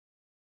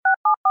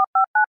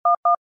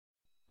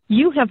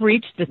You have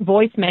reached the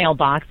voicemail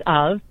box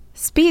of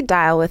Speed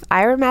Dial with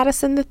Ira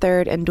Madison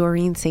III and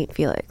Doreen St.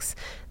 Felix.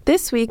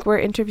 This week, we're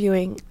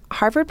interviewing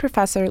Harvard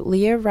professor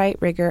Leah Wright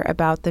Rigueur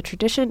about the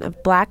tradition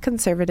of Black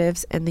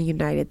conservatives in the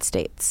United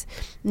States.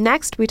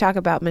 Next, we talk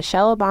about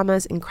Michelle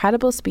Obama's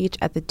incredible speech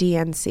at the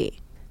DNC.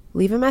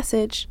 Leave a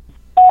message.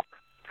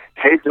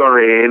 Hey,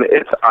 Doreen,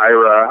 it's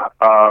Ira.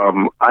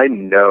 I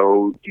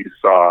know you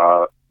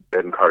saw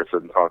Ben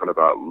Carson talking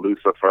about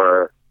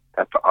Lucifer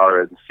at the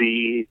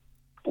RNC.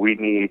 We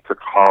need to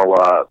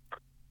call up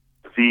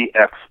the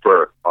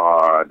expert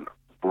on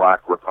Black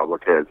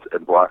Republicans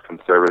and Black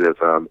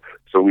conservatism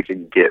so we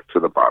can get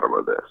to the bottom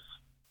of this.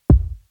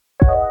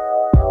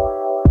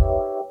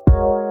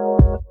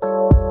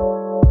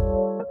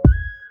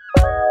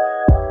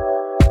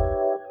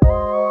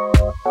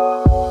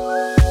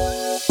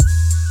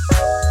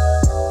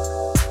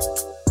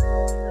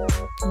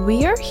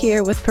 We are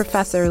here with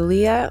Professor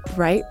Leah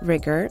Wright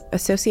Rigueur,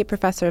 Associate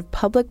Professor of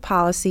Public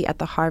Policy at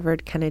the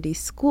Harvard Kennedy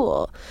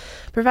School.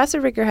 Professor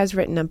Rigueur has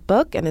written a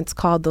book, and it's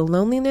called The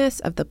Loneliness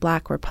of the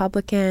Black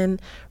Republican.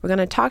 We're going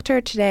to talk to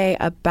her today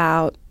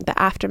about the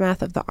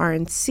aftermath of the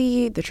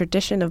RNC, the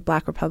tradition of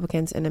Black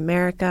Republicans in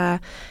America,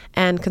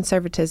 and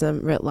conservatism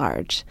writ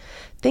large.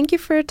 Thank you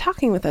for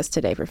talking with us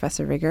today,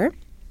 Professor Rigueur.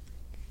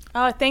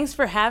 Oh, thanks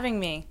for having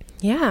me.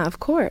 Yeah, of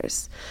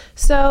course.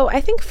 So I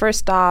think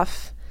first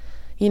off,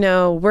 you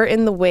know, we're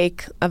in the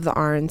wake of the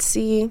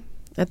RNC.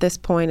 At this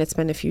point, it's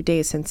been a few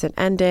days since it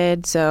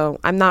ended, so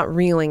I'm not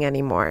reeling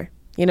anymore.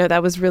 You know,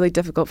 that was really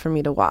difficult for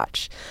me to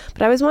watch.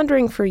 But I was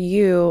wondering for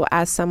you,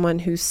 as someone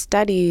who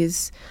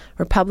studies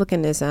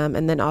Republicanism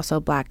and then also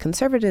Black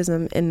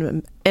conservatism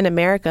in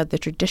America, the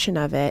tradition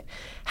of it,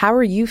 how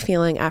are you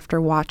feeling after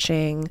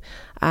watching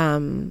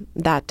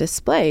that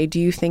display? Do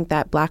you think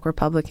that Black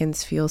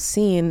Republicans feel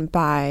seen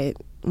by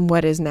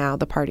what is now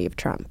the party of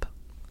Trump?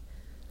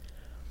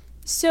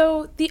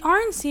 So the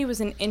RNC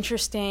was an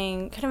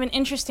interesting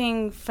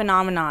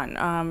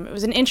phenomenon. It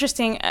was an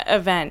interesting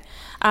event.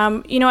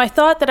 I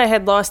thought that I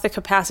had lost the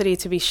capacity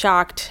to be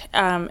shocked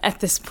at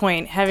this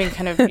point, having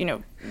kind of,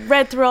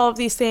 read through all of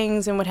these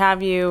things and what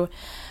have you.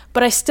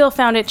 But I still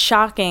found it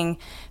shocking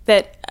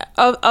that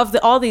of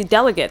all the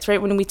delegates, right,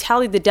 when we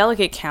tallied the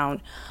delegate count,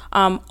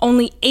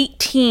 only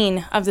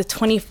 18 of the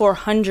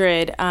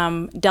 2,400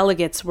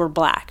 delegates were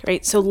Black,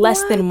 right? So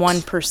less than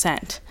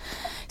 1%.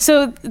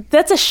 So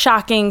that's a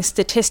shocking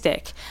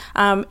statistic.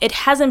 It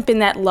hasn't been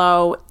that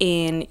low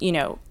in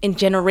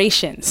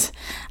generations.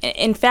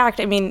 In fact,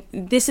 I mean,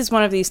 this is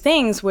one of these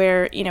things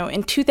where,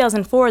 in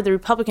 2004, the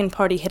Republican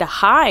Party hit a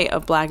high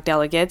of Black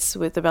delegates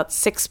with about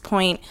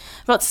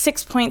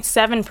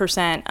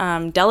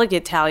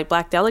 6.7%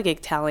 Black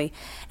delegate tally,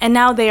 and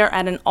now they are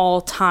at an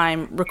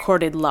all-time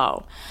recorded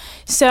low.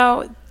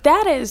 So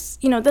that is,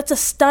 that's a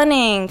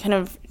stunning kind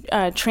of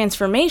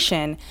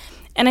transformation.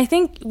 And I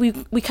think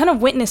we kind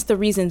of witnessed the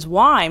reasons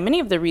why, many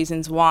of the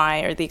reasons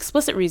why, or the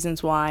explicit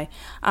reasons why,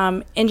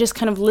 and just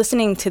kind of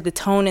listening to the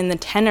tone and the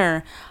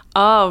tenor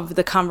of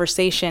the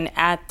conversation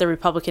at the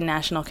Republican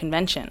National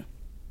Convention.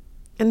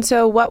 And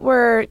so what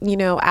were,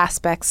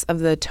 aspects of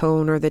the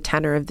tone or the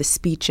tenor of the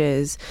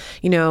speeches,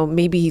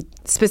 maybe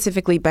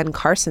specifically Ben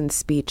Carson's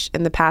speech?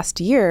 In the past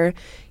year,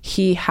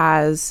 he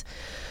has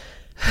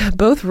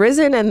both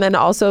risen and then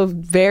also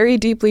very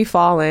deeply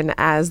fallen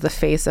as the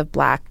face of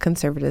Black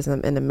conservatism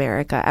in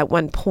America. At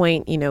one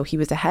point, he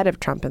was ahead of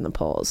Trump in the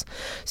polls.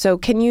 So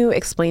can you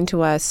explain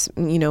to us,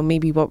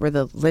 maybe what were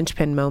the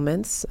linchpin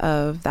moments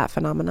of that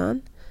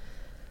phenomenon?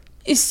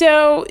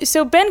 So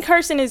Ben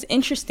Carson is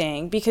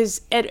interesting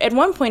because at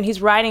one point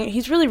he's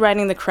really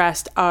riding the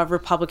crest of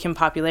Republican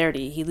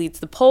popularity. He leads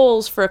the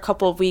polls for a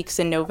couple of weeks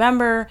in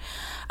November.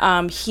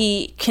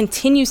 He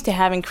continues to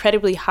have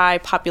incredibly high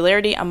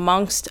popularity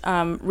amongst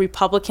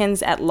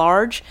Republicans at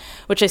large,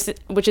 which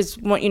is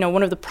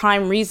one of the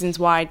prime reasons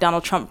why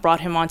Donald Trump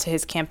brought him onto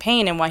his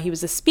campaign and why he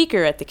was a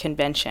speaker at the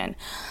convention.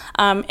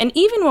 And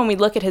even when we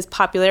look at his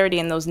popularity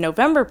in those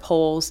November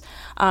polls,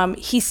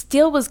 he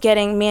still was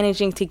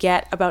managing to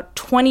get about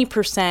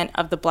 20%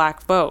 of the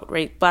Black vote,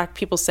 right? About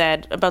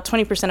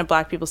 20% of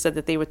Black people said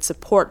that they would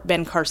support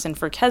Ben Carson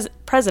for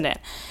president.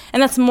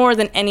 And that's more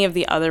than any of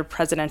the other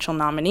presidential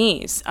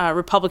nominees,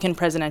 Republican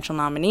presidential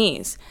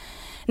nominees.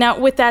 Now,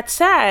 with that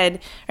said,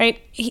 right,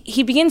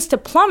 he begins to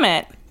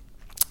plummet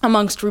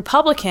amongst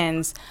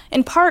Republicans,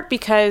 in part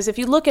because if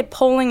you look at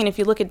polling and if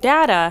you look at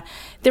data,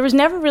 there was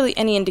never really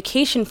any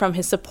indication from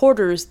his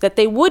supporters that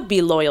they would be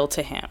loyal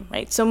to him,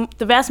 right? So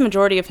the vast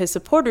majority of his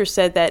supporters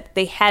said that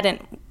they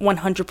hadn't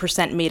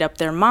 100% made up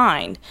their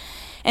mind.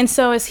 And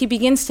so as he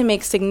begins to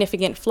make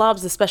significant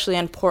flubs, especially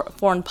on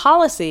foreign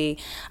policy,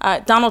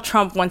 Donald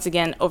Trump once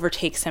again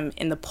overtakes him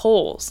in the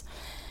polls.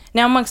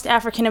 Now, amongst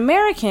African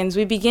Americans,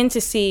 we begin to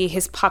see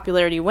his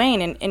popularity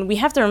wane. And we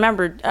have to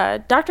remember,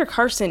 Dr.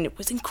 Carson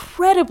was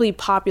incredibly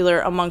popular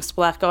amongst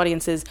Black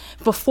audiences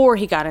before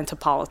he got into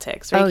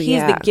politics, right? Oh, He's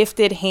yeah. the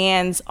gifted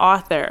hands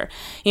author.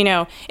 You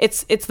know,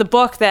 it's the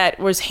book that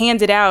was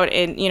handed out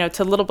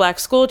to little Black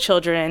school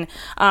children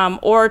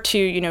or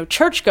to,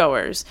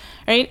 churchgoers,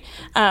 right?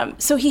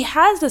 So he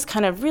has this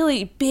kind of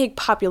really big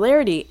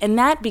popularity, and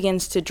that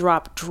begins to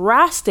drop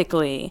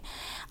drastically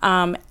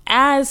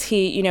as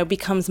he,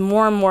 becomes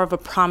more and more of a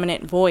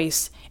prominent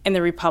voice in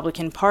the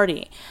Republican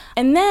Party.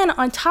 And then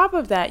on top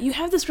of that, you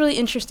have this really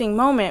interesting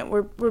moment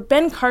where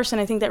Ben Carson,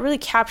 I think that really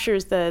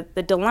captures the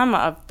dilemma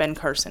of Ben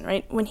Carson,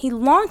 right? When he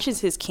launches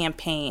his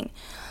campaign,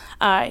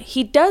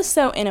 he does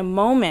so in a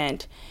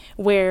moment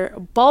where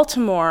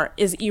Baltimore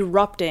is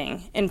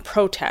erupting in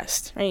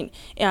protest, right?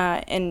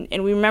 And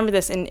we remember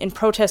this in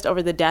protest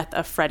over the death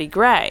of Freddie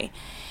Gray.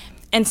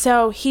 And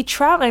so he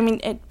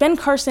traveled. Ben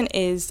Carson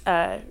is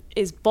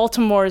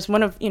Baltimore's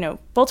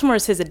Baltimore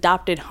is his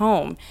adopted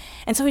home.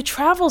 And so he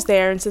travels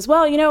there and says,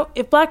 well,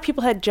 if Black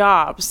people had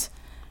jobs,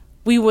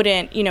 we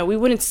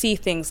wouldn't see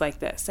things like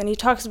this. And he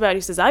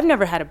says, I've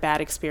never had a bad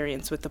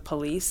experience with the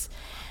police.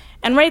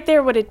 And right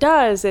there, what it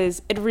does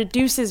is it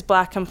reduces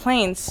Black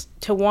complaints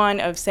to one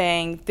of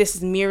saying this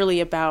is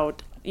merely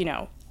about,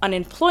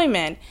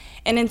 unemployment,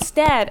 and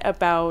instead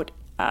about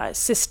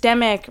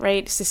systemic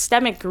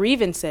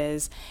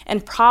grievances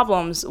and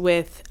problems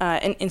with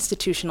an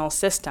institutional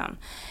system.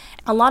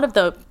 A lot of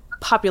the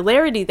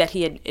popularity that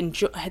he had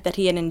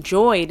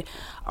enjoyed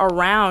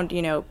around,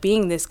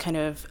 being this kind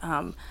of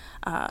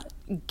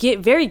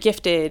very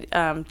gifted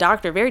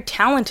doctor, very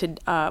talented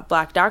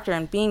Black doctor,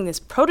 and being this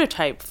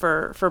prototype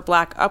for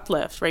Black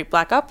uplift, right?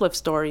 Black uplift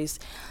stories,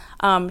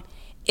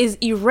 is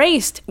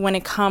erased when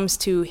it comes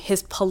to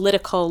his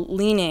political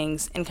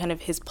leanings and kind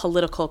of his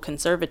political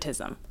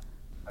conservatism.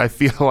 I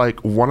feel like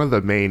one of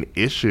the main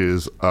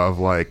issues of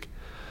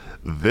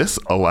this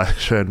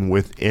election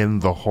within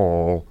the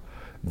whole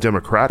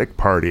Democratic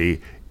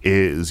Party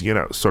is,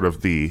 sort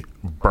of the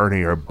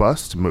Bernie or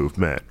bust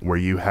movement, where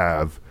you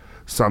have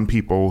some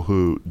people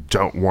who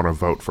don't want to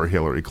vote for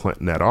Hillary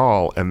Clinton at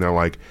all, and they're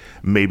like,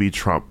 maybe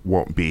Trump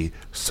won't be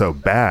so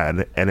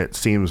bad. And it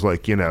seems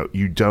like,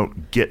 you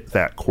don't get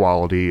that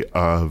quality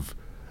of,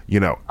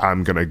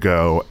 I'm going to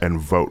go and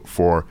vote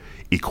for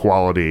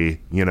equality,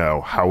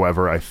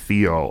 however I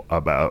feel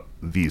about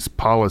these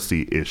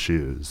policy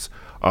issues,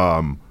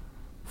 from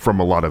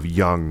a lot of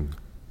young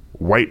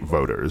white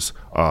voters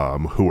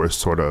who are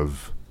sort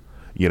of,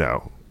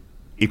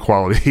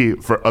 equality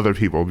for other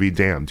people be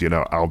damned,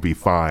 I'll be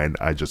fine.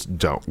 I just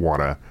don't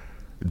want to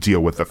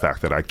deal with the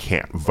fact that I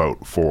can't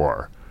vote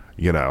for,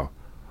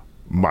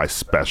 my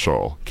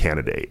special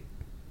candidate.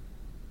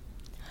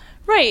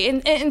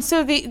 Right, and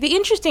so the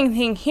interesting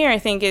thing here, I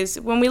think, is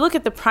when we look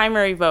at the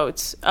primary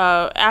votes,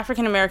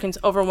 African Americans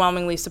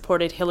overwhelmingly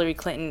supported Hillary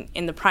Clinton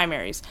in the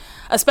primaries,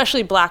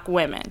 especially Black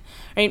women,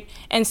 right?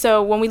 And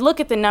so when we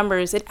look at the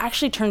numbers, it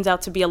actually turns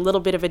out to be a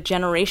little bit of a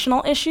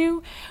generational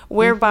issue,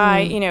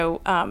 whereby,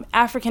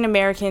 African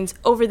Americans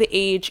over the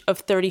age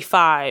of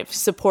 35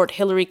 support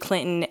Hillary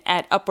Clinton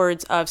at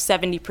upwards of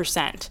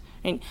 70%.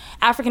 Right?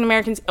 African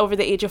Americans over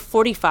the age of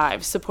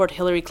 45 support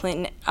Hillary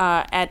Clinton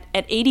at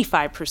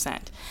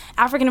 85%.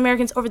 African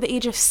Americans over the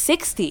age of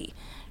 60,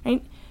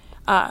 right,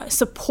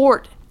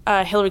 support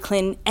Hillary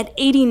Clinton at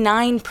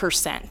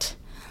 89%.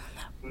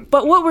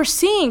 But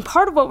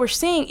part of what we're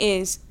seeing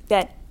is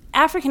that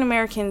African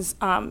Americans,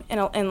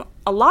 and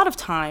a lot of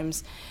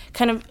times,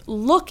 kind of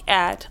look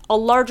at a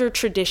larger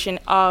tradition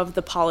of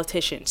the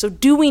politician. So,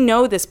 do we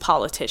know this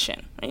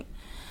politician? Right?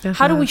 Uh-huh.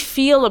 How do we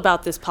feel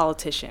about this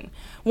politician?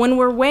 When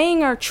we're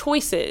weighing our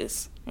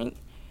choices, right,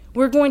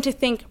 we're going to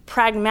think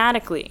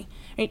pragmatically.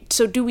 Right?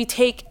 So do we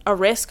take a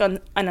risk on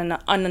an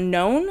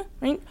unknown,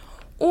 right?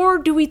 Or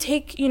do we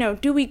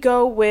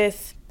go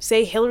with,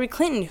 say, Hillary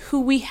Clinton,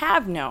 who we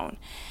have known?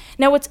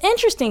 Now, what's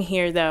interesting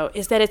here, though,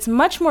 is that it's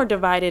much more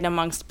divided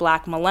amongst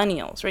Black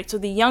millennials, right? So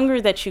the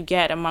younger that you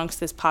get amongst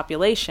this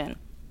population,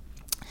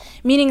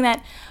 meaning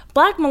that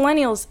Black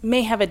millennials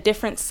may have a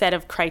different set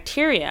of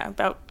criteria.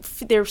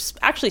 They're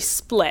actually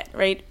split,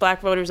 right?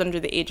 Black voters under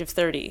the age of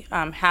 30,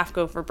 half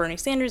go for Bernie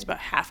Sanders, about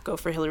half go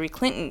for Hillary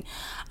Clinton,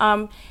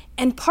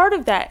 and part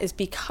of that is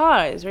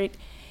because, right,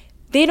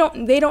 they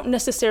don't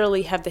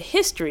necessarily have the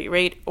history,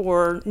 right,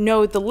 or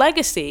know the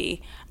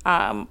legacy,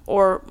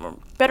 or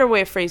better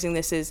way of phrasing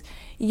this is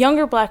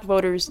younger Black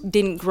voters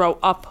didn't grow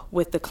up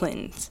with the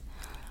Clintons,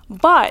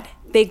 but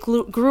they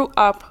grew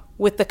up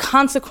with the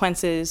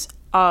consequences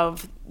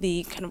of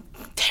the kind of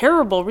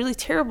terrible, really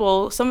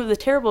terrible, some of the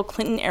terrible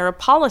Clinton-era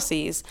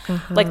policies,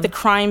 like the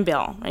crime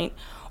bill, right,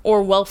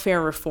 or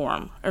welfare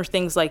reform, or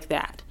things like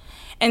that.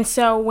 And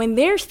so when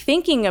they're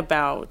thinking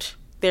about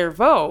their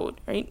vote,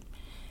 right,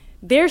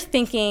 they're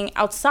thinking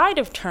outside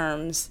of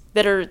terms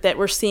that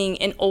we're seeing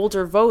in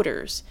older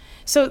voters.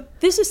 So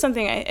this is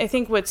something I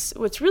think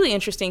what's really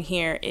interesting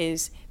here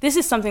is this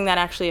is something that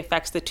actually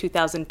affects the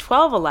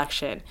 2012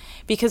 election,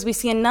 because we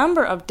see a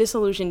number of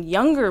disillusioned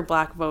younger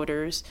Black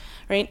voters,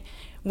 right,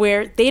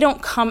 where they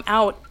don't come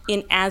out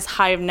in as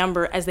high of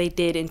number as they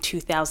did in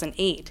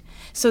 2008.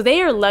 So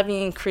they are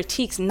levying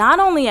critiques not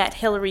only at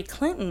Hillary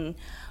Clinton,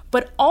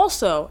 but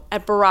also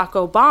at Barack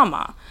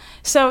Obama.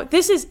 So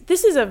this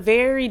is a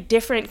very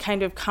different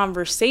kind of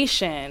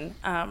conversation,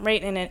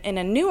 right? In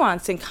a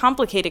nuanced and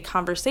complicated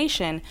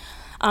conversation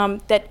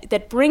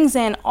that brings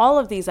in all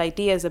of these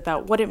ideas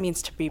about what it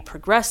means to be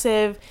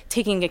progressive,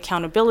 taking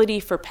accountability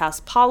for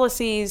past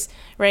policies,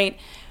 right?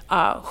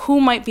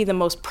 Who might be the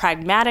most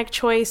pragmatic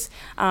choice,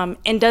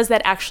 and does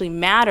that actually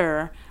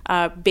matter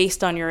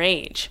based on your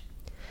age?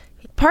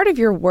 Part of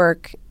your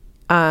work,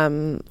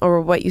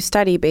 or what you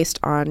study based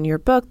on your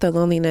book, The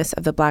Loneliness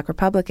of the Black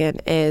Republican,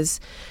 is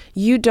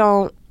you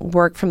don't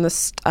work from the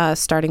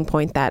starting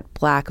point that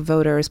Black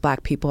voters,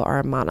 Black people are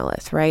a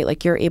monolith, right?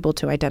 Like, you're able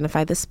to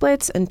identify the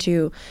splits and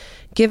to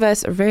give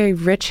us a very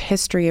rich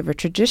history of a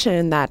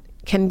tradition that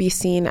can be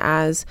seen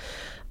as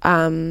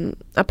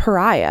a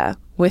pariah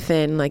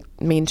within like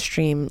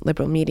mainstream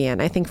liberal media.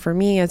 And I think for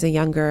me as a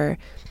younger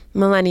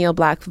millennial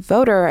Black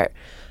voter,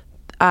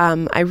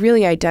 I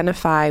really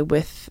identify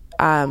with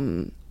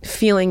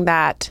feeling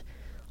that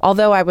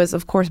although I was,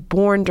 of course,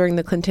 born during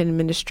the Clinton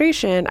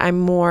administration, I'm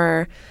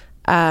more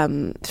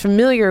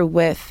familiar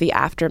with the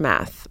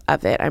aftermath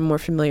of it. I'm more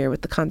familiar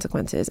with the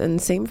consequences. And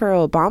same for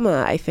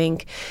Obama. I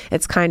think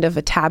it's kind of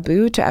a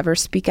taboo to ever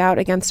speak out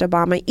against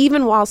Obama,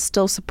 even while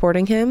still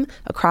supporting him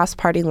across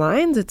party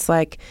lines. It's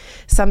like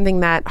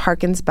something that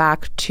harkens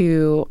back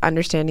to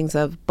understandings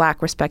of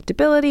Black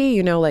respectability.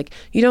 You know, like,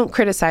 you don't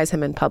criticize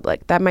him in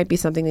public. That might be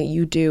something that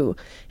you do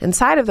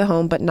inside of the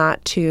home, but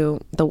not to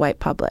the white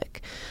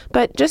public.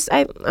 But just,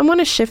 I want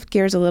to shift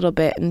gears a little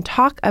bit and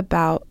talk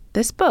about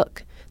this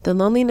book, The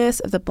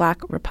Loneliness of the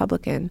Black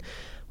Republican.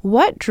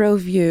 What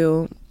drove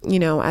you, you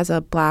know, as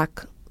a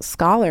Black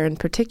scholar in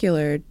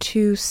particular,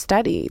 to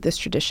study this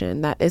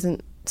tradition that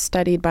isn't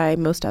studied by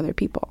most other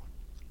people?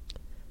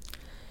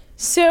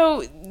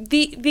 So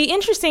the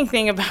interesting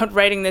thing about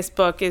writing this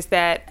book is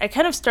that I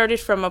kind of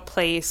started from a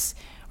place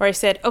where I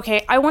said,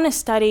 okay, I want to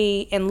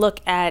study and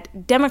look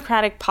at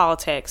democratic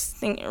politics,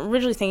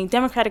 originally thinking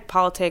democratic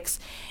politics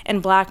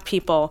and Black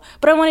people,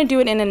 but I want to do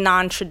it in a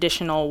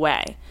non-traditional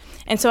way.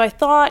 And so I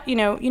thought, you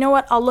know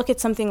what, I'll look at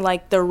something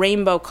like the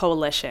Rainbow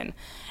Coalition.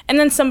 And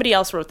then somebody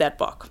else wrote that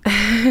book.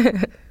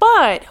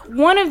 But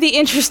one of the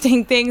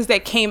interesting things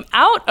that came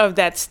out of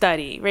that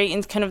study, right,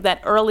 and kind of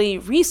that early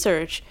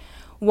research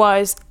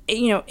was,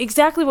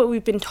 exactly what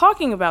we've been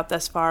talking about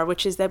thus far,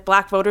 which is that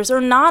Black voters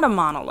are not a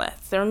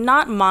monolith. They're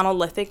not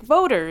monolithic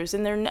voters,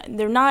 and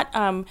they're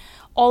not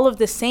all of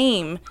the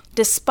same,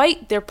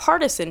 despite their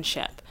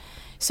partisanship.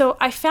 So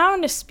I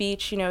found a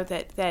speech,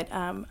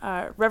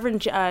 that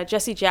Reverend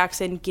Jesse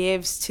Jackson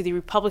gives to the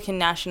Republican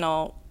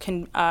National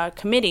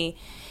Committee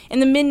in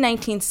the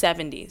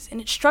mid-1970s.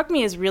 And it struck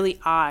me as really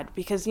odd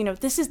because,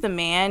 this is the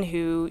man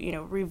who,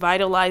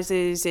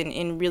 revitalizes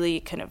and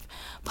really kind of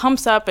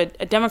pumps up a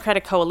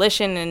Democratic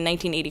coalition in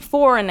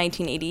 1984 and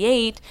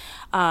 1988,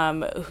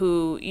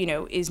 who,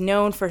 is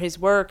known for his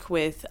work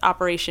with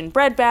Operation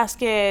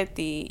Breadbasket,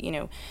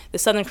 the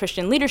Southern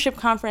Christian Leadership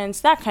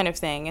Conference, that kind of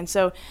thing. And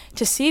so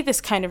to see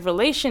this kind of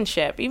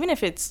relationship, even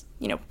if it's,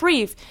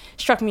 brief,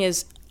 struck me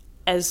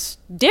as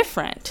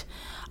different.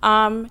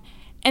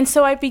 And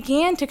so I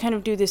began to kind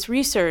of do this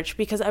research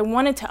because I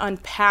wanted to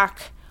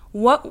unpack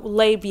what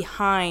lay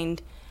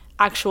behind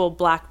actual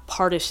Black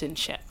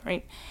partisanship,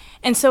 right?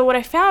 And so what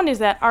I found is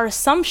that our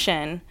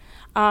assumption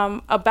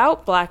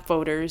about Black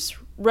voters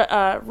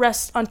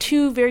rests on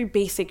two very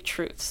basic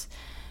truths.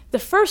 The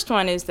first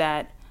one is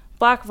that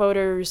Black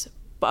voters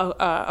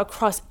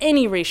across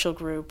any racial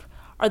group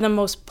are the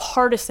most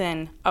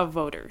partisan of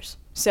voters.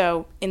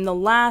 So in the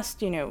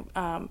last, 50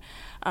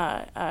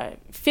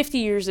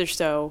 years or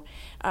so,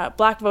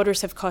 Black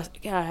voters have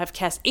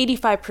cast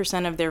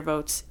 85% of their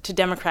votes to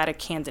Democratic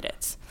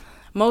candidates.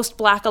 Most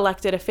Black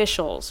elected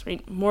officials,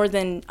 right, more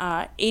than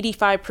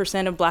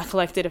 85% of Black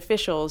elected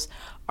officials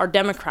are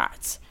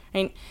Democrats.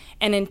 Right?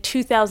 And in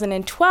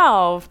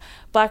 2012,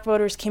 Black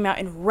voters came out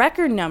in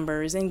record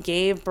numbers and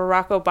gave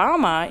Barack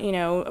Obama,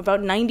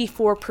 about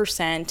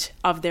 94%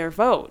 of their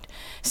vote.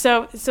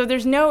 So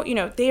there's no,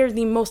 they are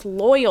the most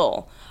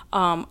loyal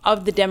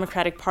of the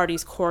Democratic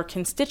Party's core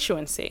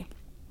constituency.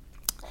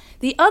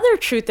 The other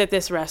truth that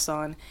this rests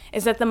on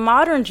is that the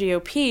modern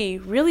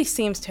GOP really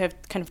seems to have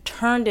kind of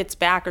turned its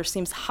back or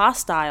seems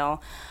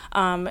hostile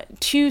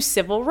to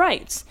civil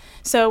rights.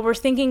 So we're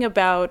thinking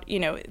about,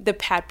 the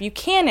Pat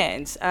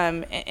Buchanans,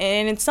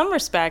 and in some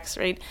respects,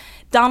 right,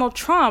 Donald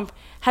Trump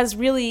has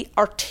really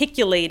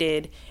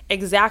articulated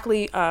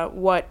exactly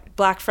what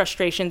Black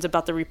frustrations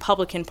about the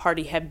Republican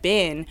Party have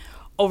been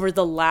over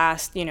the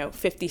last,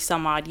 50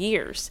 some odd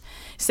years.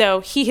 So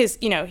he has,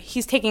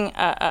 he's taking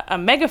a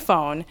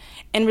megaphone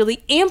and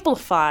really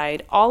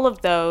amplified all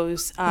of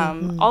those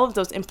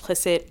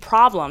implicit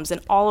problems and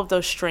all of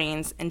those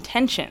strains and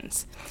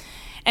tensions.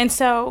 And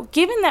so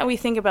given that we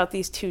think about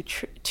these two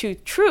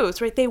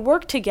truths, right, they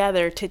work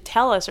together to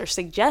tell us or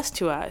suggest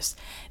to us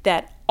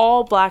that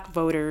all Black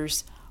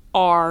voters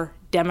are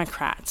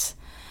Democrats.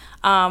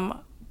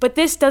 But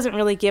this doesn't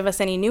really give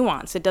us any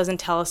nuance. It doesn't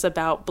tell us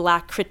about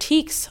Black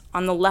critiques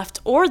on the left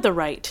or the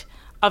right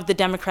of the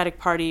Democratic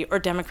Party or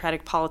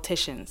Democratic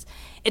politicians.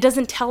 It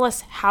doesn't tell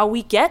us how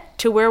we get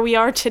to where we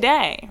are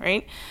today,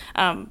 right?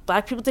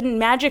 Black people didn't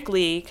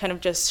magically kind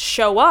of just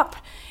show up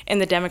in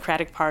the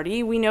Democratic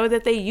Party. We know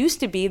that they used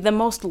to be the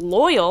most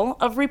loyal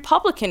of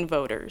Republican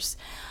voters.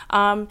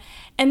 And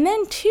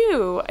then,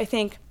 too, I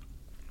think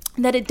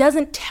that it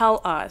doesn't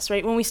tell us,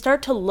 right, when we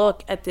start to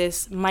look at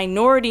this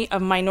minority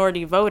of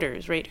minority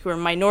voters, right, who are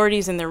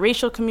minorities in their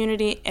racial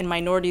community and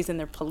minorities in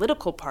their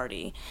political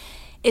party,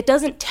 it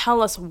doesn't tell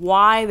us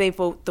why they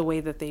vote the way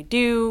that they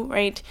do,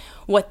 right,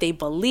 what they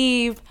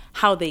believe,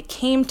 how they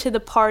came to the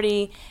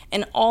party,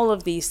 and all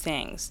of these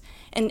things.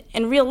 And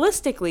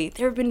realistically,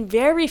 there have been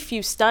very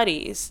few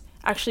studies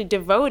actually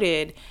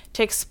devoted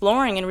to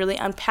exploring and really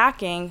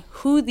unpacking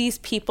who these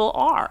people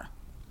are.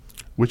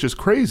 Which is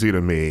crazy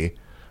to me,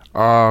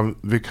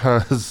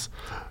 because,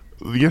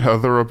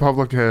 the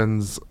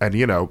Republicans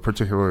and,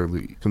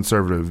 particularly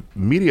conservative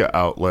media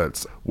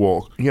outlets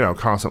will,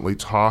 constantly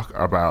talk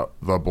about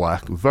the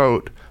Black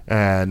vote.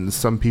 And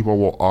some people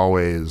will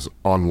always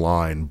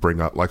online bring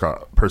up like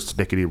a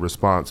persnickety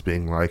response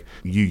being like,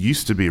 you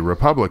used to be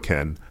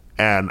Republican.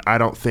 And I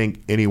don't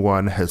think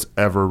anyone has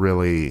ever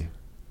really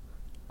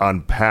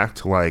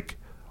unpacked, like,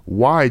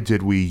 why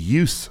did we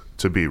used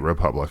to be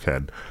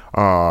Republican?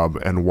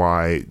 And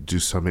why do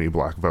so many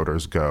Black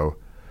voters go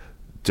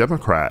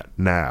Democrat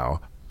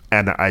now?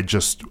 And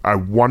I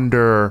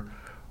wonder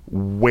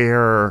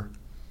where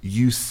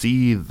you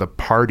see the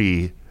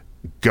party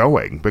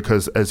going,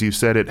 because as you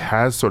said, it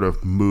has sort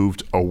of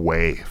moved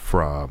away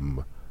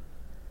from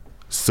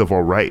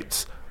civil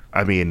rights.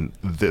 I mean,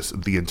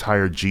 the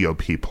entire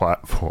GOP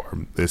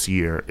platform this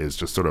year is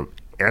just sort of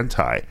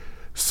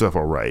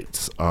anti-civil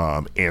rights,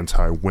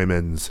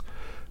 anti-women's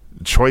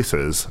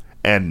choices.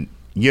 And,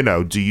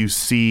 do you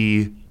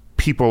see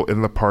people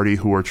in the party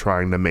who are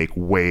trying to make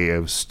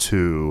waves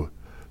to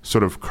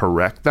sort of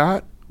correct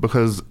that?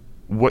 Because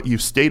what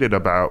you've stated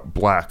about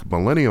Black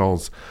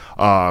millennials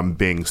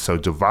being so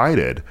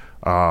divided,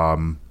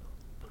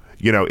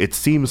 it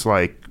seems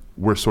like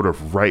we're sort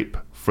of ripe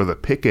for the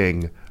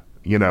picking,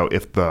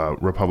 if the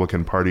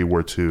Republican Party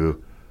were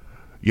to,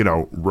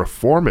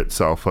 reform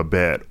itself a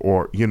bit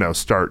or,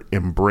 start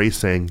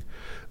embracing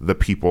the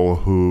people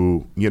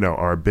who,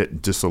 are a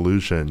bit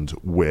disillusioned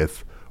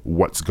with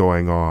what's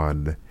going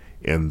on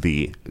in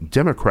the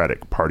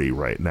Democratic Party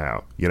right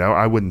now.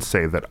 I wouldn't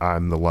say that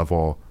I'm the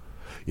level,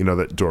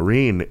 that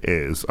Doreen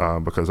is,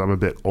 because I'm a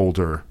bit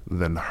older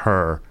than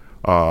her.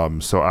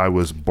 So I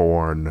was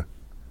born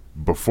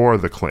before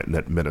the Clinton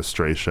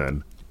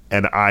administration,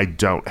 and I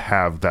don't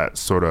have that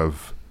sort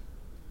of,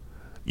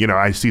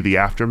 I see the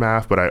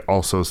aftermath, but I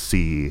also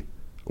see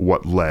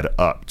what led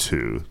up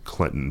to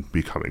Clinton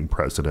becoming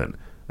president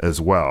as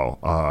well.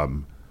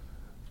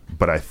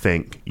 But I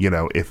think,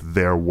 if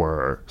there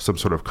were some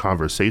sort of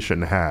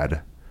conversation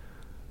had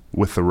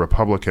with the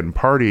Republican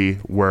Party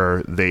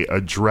where they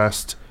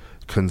addressed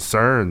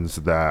concerns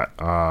that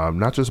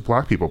not just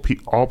Black people,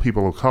 all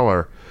people of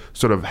color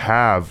sort of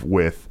have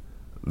with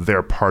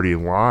their party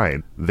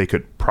line, they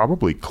could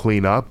probably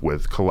clean up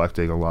with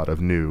collecting a lot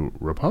of new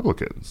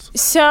Republicans.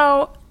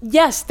 So,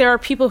 yes, there are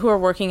people who are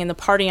working in the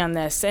party on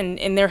this, and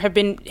there have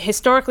been,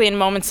 historically in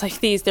moments like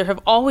these, there have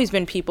always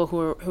been people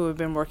who have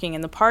been working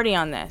in the party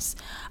on this,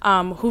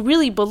 who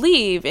really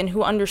believe and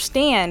who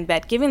understand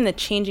that given the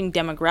changing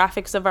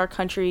demographics of our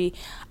country,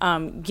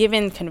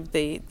 given kind of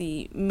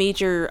the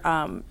major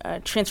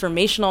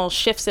transformational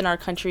shifts in our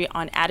country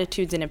on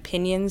attitudes and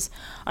opinions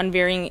on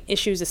varying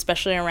issues,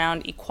 especially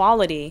around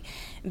equality,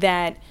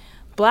 that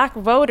Black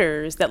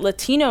voters, that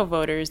Latino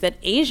voters, that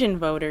Asian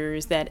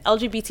voters, that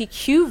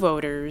LGBTQ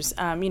voters,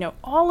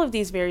 all of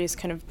these various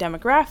kind of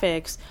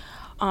demographics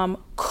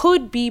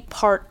could be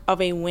part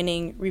of a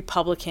winning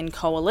Republican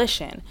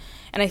coalition.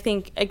 And I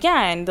think,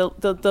 again,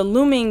 the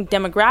looming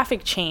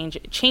demographic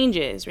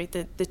changes, right?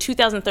 The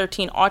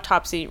 2013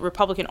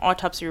 Republican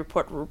autopsy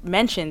report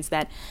mentions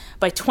that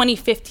by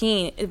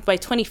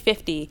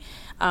 2050,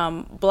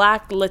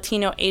 Black,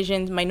 Latino,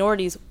 Asian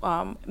minorities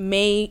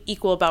may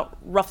equal about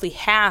roughly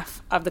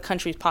half of the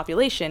country's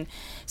population.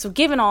 So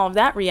given all of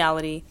that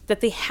reality,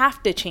 that they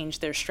have to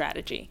change their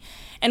strategy.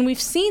 And we've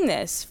seen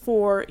this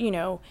for,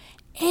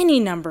 any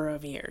number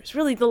of years,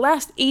 really the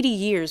last 80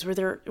 years, where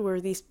there are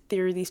these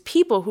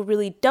people who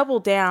really double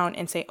down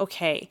and say,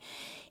 okay,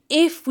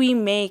 if we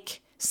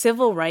make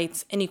civil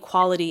rights and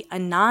equality a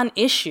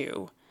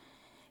non-issue,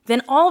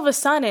 then all of a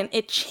sudden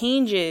it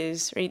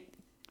changes, right,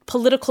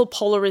 political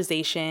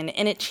polarization,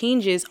 and it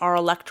changes our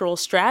electoral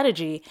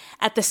strategy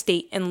at the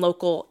state and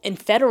local and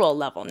federal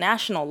level,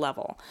 national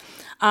level.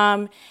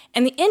 And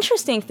the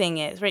interesting thing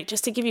is, right,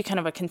 just to give you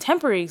kind of a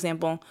contemporary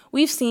example,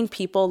 we've seen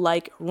people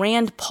like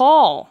Rand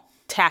Paul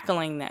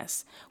tackling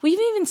this. We've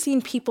even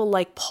seen people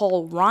like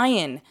Paul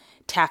Ryan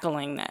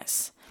tackling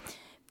this.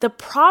 The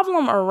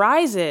problem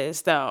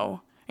arises,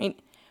 though, right,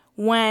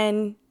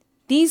 when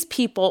these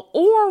people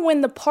or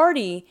when the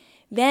party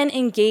then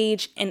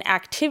engage in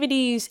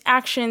activities,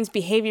 actions,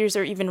 behaviors,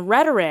 or even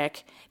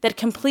rhetoric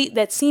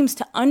that seems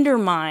to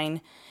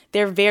undermine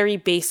their very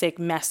basic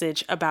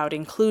message about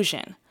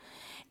inclusion.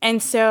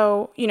 And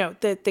so,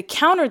 the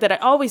counter that I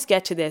always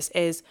get to this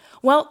is,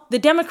 well, the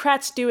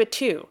Democrats do it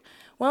too.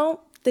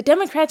 Well, the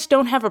Democrats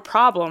don't have a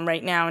problem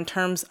right now in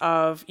terms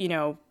of,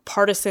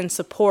 partisan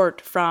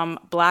support from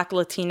Black,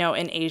 Latino,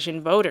 and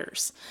Asian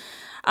voters.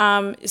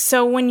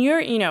 So when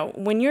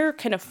you're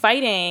kind of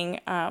fighting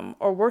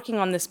or working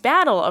on this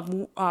battle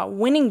of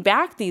winning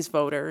back these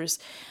voters,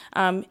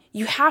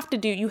 you have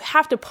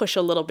to push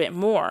a little bit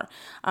more.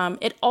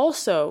 It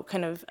also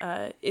kind of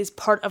is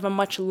part of a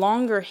much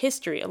longer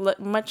history,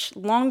 much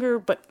longer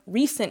but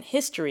recent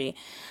history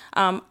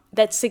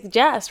that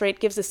suggests, right,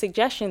 gives a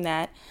suggestion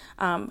that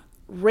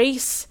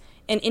race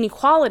and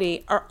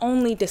inequality are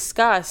only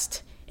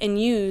discussed and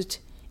used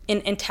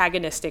in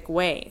antagonistic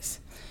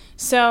ways.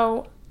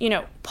 So,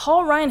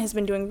 Paul Ryan has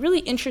been doing really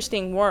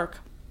interesting work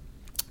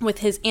with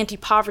his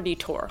anti-poverty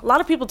tour. A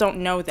lot of people don't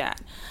know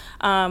that.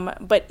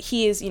 But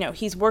he is,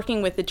 he's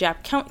working with the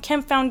Jack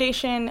Kemp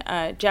Foundation.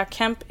 Jack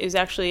Kemp is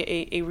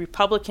actually a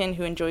Republican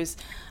who enjoys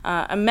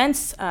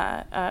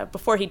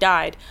before he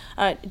died,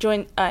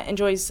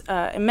 enjoys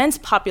immense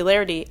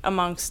popularity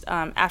amongst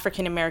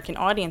African American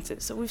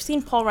audiences. So we've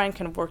seen Paul Ryan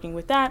kind of working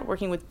with that,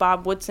 working with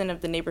Bob Woodson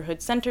of the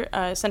Neighborhood Center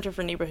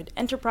for Neighborhood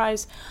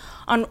Enterprise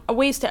on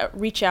ways to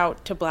reach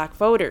out to Black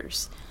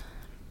voters.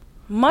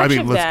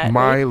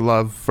 My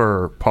love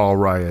for Paul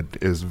Ryan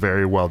is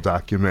very well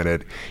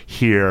documented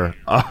here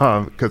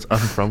because I'm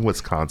from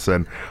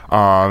Wisconsin.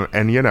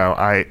 And,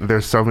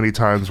 there's so many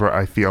times where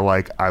I feel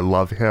like I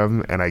love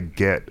him and I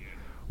get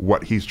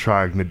what he's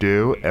trying to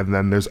do. And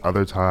then there's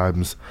other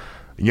times,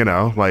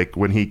 like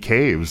when he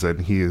caves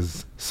and he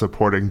is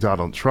supporting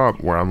Donald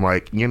Trump, where I'm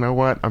like, you know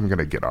what? I'm going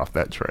to get off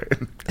that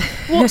train.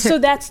 Well, so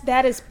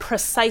that is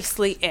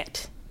precisely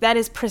it. That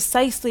is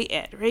precisely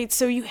it, right?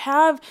 So you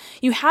have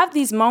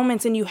these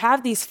moments and you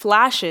have these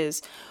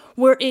flashes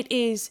where it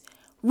is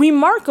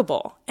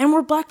remarkable and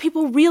where Black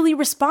people really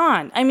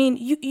respond. I mean,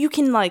 you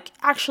can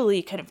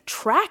actually kind of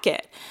track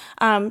it.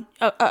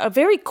 A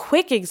very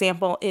quick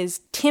example is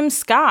Tim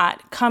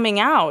Scott coming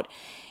out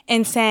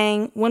and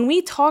saying, when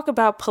we talk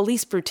about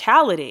police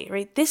brutality,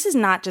 right, this is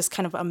not just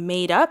kind of a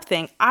made up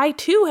thing. I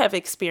too have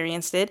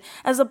experienced it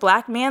as a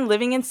Black man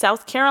living in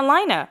South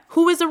Carolina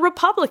who is a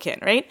Republican,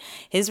 right?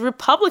 His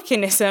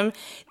Republicanism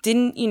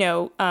didn't,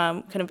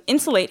 kind of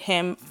insulate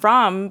him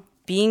from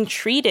being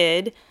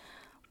treated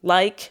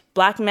like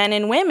Black men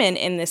and women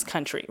in this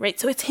country, right?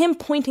 So it's him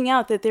pointing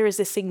out that there is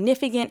a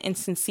significant and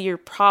sincere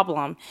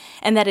problem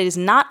and that it is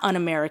not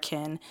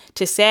un-American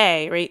to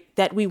say, right,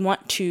 that we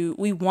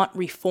want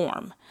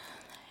reform.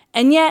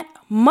 And yet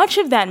much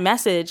of that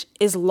message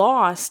is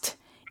lost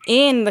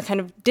in the kind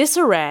of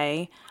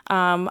disarray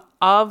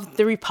of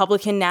the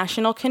Republican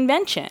National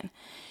Convention.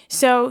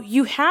 So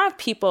you have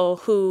people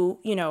who,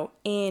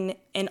 in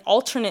an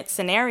alternate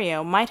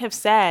scenario might have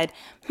said,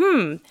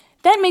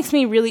 that makes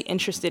me really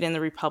interested in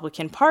the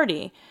Republican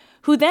Party,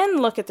 who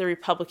then look at the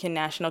Republican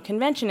National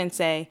Convention and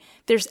say,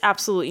 there's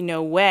absolutely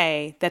no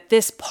way that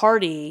this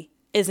party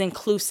is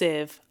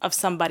inclusive of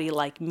somebody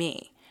like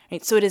me.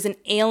 Right? So it is an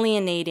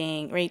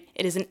alienating, right?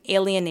 It is an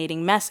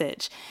alienating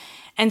message.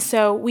 And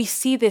so we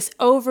see this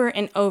over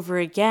and over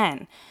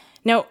again.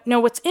 Now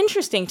what's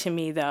interesting to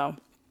me, though,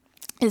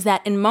 is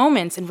that in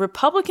moments, and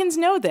Republicans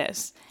know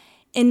this,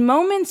 in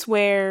moments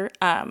where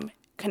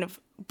kind of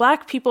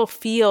Black people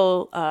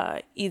feel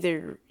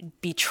either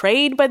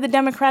betrayed by the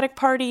Democratic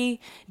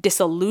Party,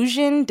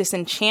 disillusioned,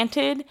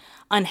 disenchanted,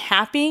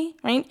 unhappy,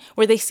 right?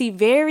 Where they see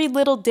very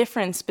little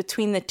difference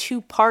between the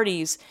two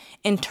parties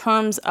in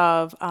terms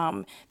of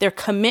their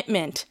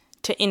commitment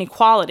to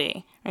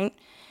inequality, right?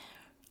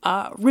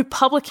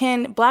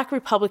 Black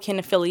Republican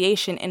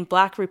affiliation and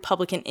Black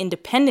Republican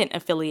independent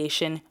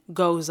affiliation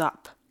goes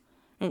up.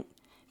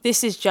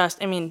 This is just,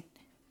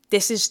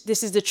 this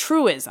is the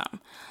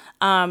truism.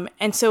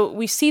 And so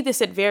we see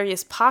this at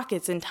various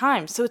pockets in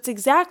time. So it's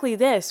exactly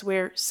this,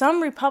 where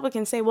some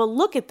Republicans say, well,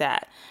 look at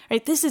that,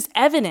 right? This is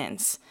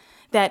evidence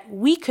that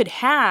we could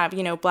have,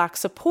 Black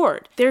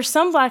support. There's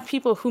some Black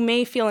people who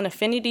may feel an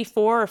affinity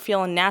for or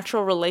feel a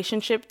natural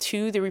relationship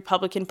to the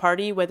Republican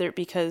Party, whether it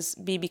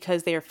be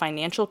because they are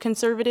financial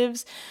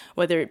conservatives,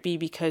 whether it be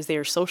because they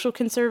are social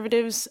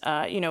conservatives,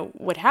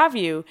 what have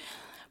you,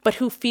 but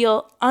who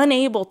feel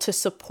unable to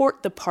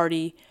support the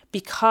party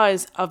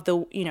because of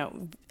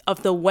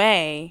the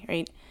way,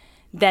 right,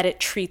 that it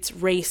treats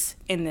race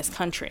in this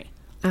country.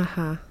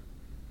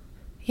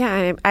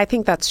 Yeah, I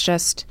think that's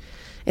just,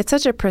 it's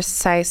such a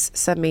precise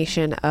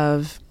summation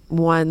of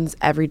one's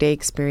everyday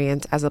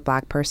experience as a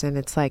Black person.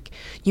 It's like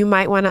you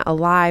might want to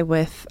ally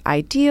with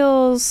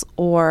ideals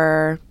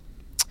or,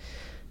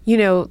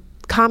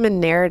 common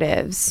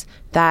narratives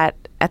that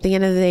at the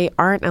end of the day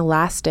aren't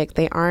elastic.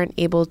 They aren't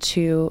able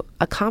to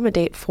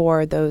accommodate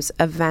for those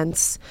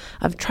events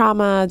of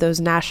trauma, those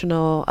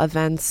national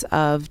events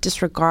of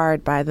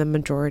disregard by the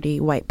majority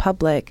white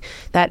public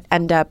that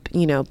end up,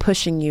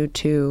 pushing you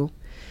to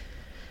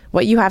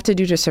what you have to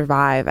do to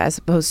survive as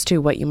opposed to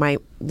what you might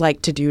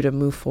like to do to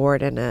move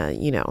forward in a,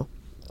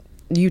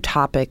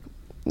 utopic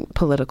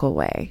political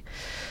way.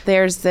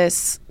 There's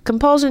this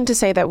compulsion to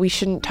say that we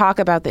shouldn't talk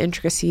about the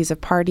intricacies of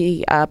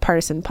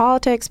partisan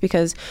politics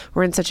because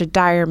we're in such a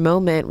dire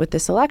moment with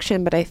this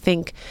election. But I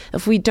think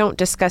if we don't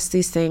discuss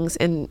these things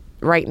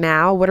right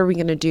now, what are we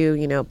going to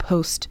do,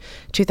 post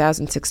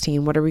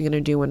 2016? What are we going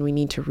to do when we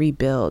need to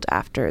rebuild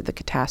after the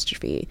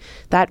catastrophe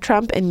that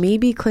Trump and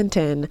maybe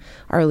Clinton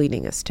are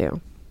leading us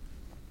to?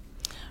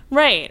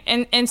 Right.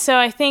 And so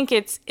I think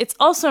it's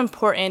also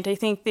important. I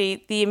think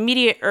the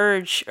immediate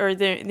urge or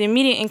the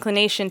immediate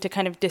inclination to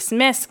kind of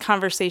dismiss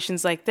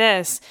conversations like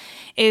this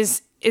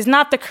is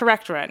not the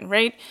correct one,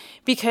 right?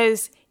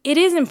 Because it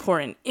is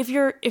important. If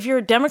you're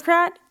a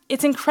Democrat,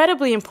 it's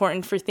incredibly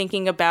important for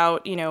thinking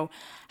about,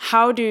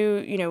 how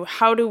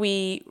do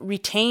we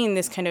retain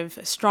this kind of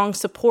strong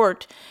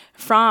support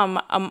from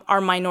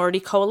our minority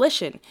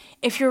coalition?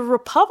 If you're a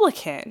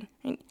Republican,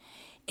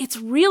 it's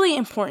really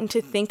important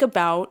to think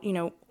about,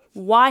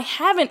 why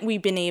haven't we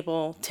been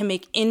able to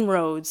make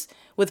inroads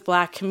with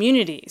Black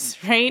communities,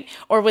 right?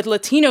 Or with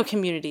Latino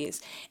communities?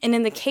 And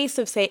in the case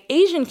of, say,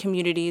 Asian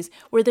communities,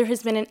 where there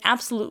has been an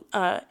absolute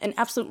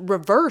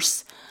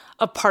reverse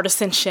of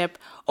partisanship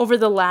over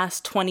the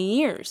last 20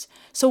 years.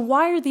 So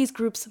why are these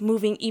groups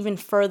moving even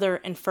further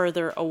and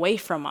further away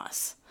from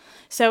us?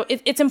 So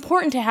it's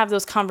important to have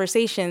those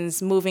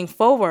conversations moving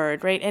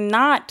forward, right? And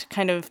not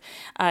kind of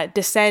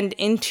descend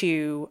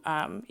into,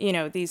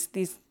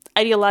 these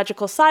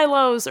ideological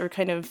silos or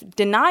kind of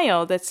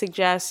denial that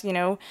suggests,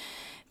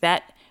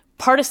 that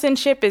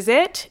partisanship is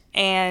it,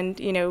 and,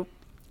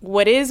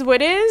 what is,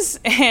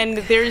 and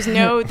there's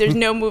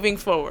no moving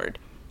forward.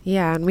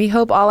 Yeah, and we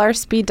hope all our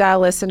speed dial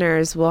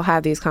listeners will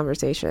have these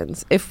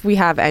conversations, if we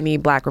have any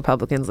Black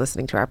Republicans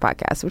listening to our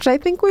podcast, which I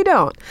think we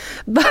don't,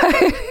 but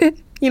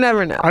you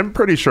never know. I'm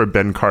pretty sure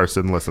Ben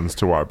Carson listens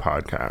to our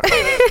podcast.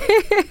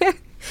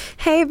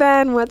 Hey,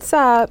 Ben, what's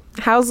up?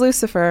 How's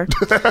Lucifer?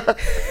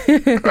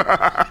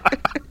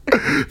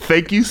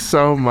 Thank you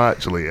so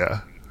much,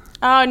 Leah.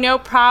 Oh, no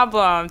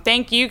problem.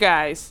 Thank you,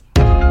 guys.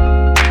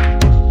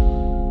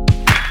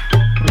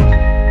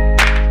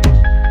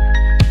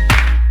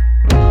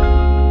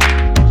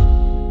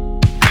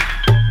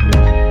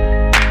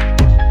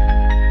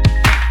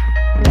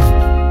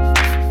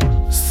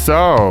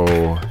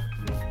 So,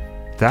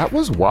 that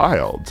was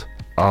wild.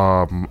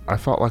 I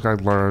felt like I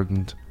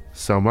learned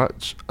so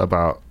much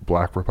about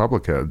Black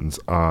Republicans,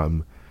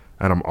 and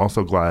I'm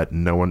also glad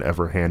no one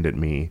ever handed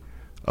me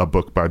a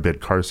book by Ben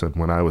Carson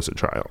when I was a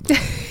child.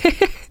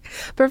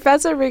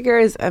 Professor Rigueur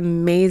is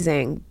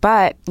amazing,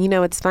 but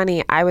it's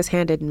funny, I was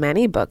handed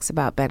many books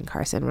about Ben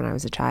Carson when I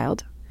was a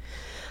child.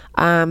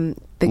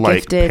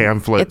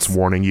 Pamphlets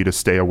warning you to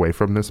stay away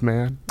from this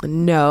man?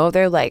 No,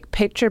 they're like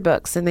picture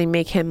books, and they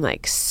make him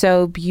like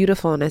so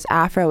beautiful, and his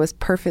afro is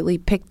perfectly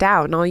picked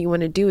out, and all you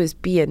want to do is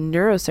be a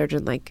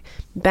neurosurgeon like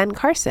Ben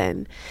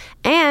Carson.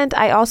 And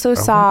I also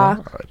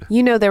saw,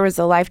 there was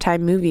a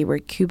Lifetime movie where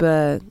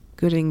Cuba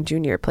Gooding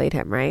Jr. played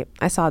him, right?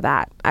 I saw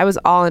that. I was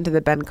all into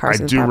the Ben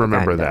Carson. I do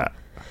remember that.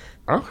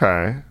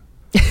 Okay.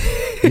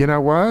 You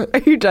know what? Are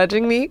you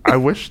judging me? I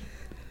wish...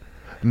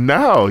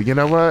 No, you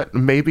know what?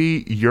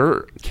 Maybe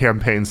your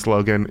campaign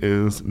slogan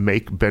is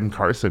 "Make Ben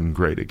Carson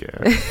Great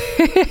Again."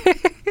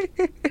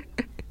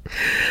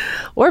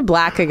 Or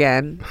Black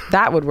again.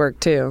 That would work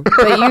too.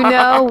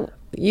 But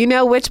you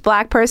know which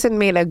Black person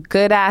made a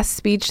good ass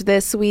speech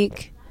this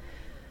week?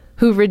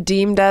 Who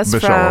redeemed us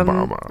Michelle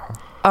from Obama.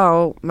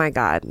 Oh my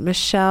God.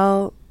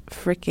 Michelle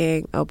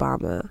freaking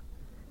Obama.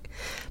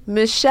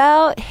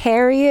 Michelle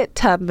Harriet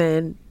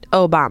Tubman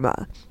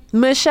Obama.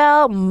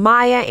 Michelle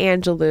Maya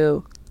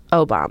Angelou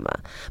Obama.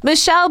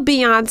 Michelle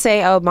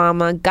Beyonce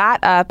Obama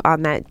got up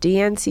on that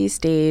DNC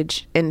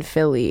stage in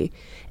Philly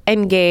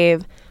and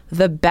gave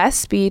the best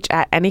speech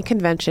at any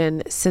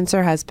convention since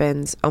her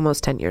husband's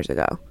almost 10 years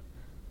ago.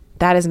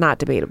 That is not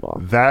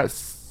debatable. That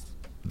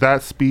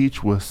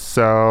speech was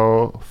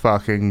so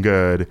fucking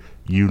good.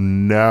 You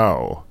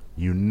know,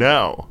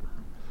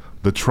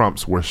 the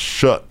Trumps were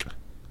shook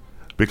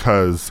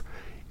because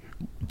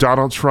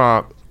Donald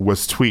Trump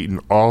was tweeting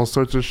all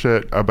sorts of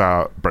shit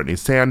about Bernie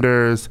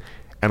Sanders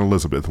and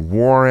Elizabeth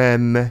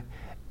Warren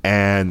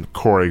and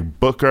Cory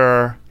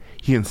Booker.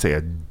 He didn't say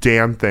a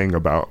damn thing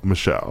about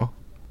Michelle.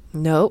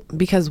 Nope,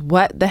 because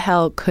what the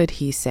hell could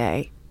he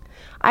say?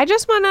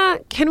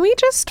 Can we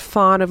just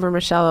fawn over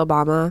Michelle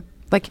Obama?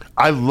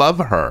 I love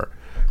her.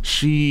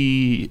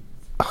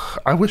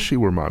 I wish she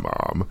were my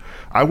mom.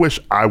 I wish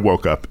I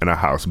woke up in a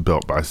house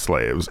built by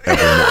slaves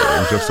every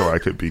morning just so I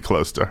could be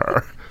close to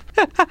her.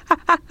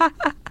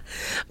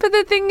 But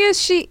the thing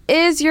is, she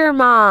is your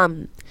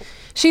mom.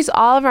 She's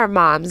all of our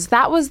moms.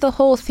 That was the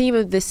whole theme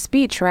of this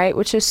speech, right?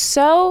 Which is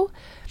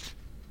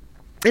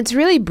it's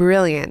really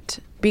brilliant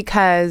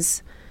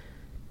because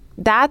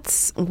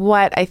that's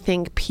what I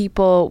think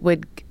people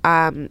would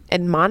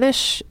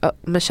admonish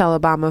Michelle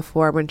Obama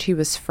for when she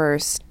was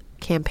first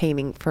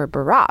campaigning for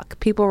Barack.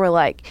 People were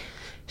like,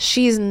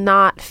 she's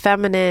not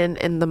feminine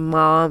in the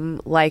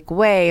mom-like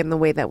way, in the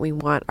way that we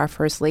want our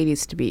first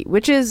ladies to be,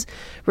 which is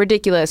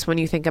ridiculous when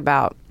you think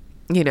about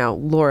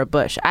Laura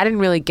Bush. I didn't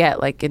really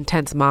get like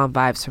intense mom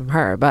vibes from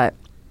her, but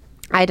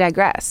I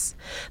digress.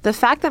 The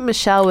fact that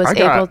Michelle was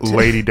able to...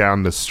 lady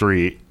down the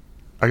street.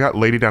 I got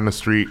lady down the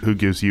street who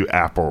gives you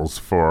apples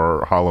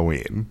for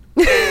Halloween.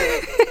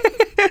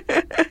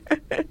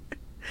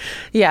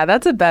 Yeah,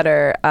 that's a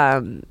better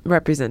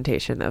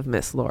representation of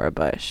Miss Laura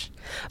Bush.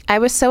 I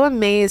was so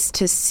amazed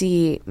to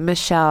see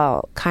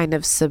Michelle kind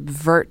of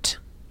subvert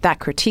that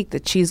critique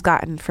that she's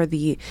gotten for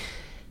the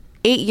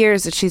 8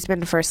 years that she's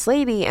been First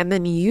Lady, and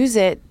then use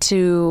it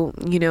to,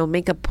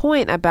 make a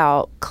point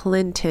about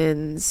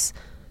Clinton's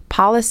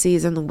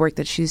policies and the work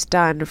that she's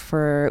done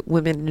for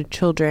women and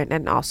children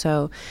and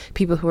also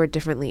people who are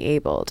differently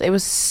abled. It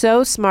was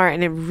so smart,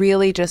 and it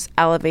really just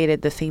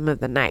elevated the theme of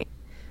the night.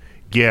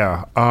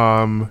 Yeah.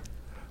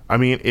 I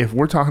mean, if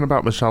we're talking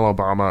about Michelle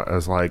Obama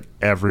as like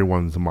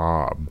everyone's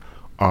mom,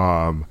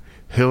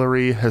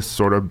 Hillary has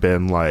sort of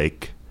been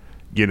like,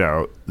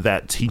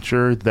 that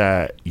teacher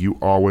that you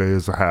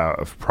always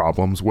have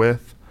problems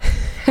with.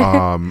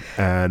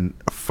 And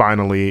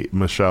finally,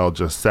 Michelle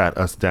just sat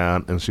us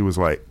down and she was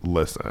like,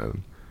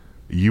 listen,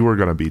 you are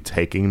going to be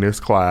taking this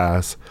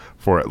class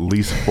for at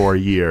least 4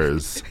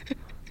 years.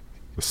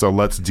 So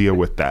let's deal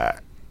with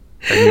that.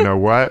 And you know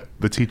what?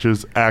 The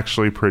teacher's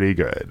actually pretty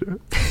good.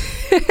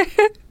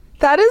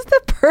 That is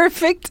the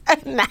perfect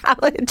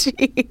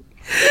analogy.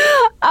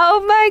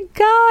 Oh my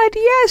God.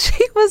 Yeah,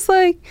 she was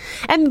like,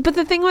 but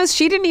the thing was,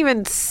 she didn't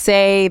even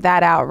say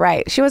that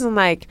outright. She wasn't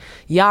like,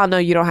 y'all know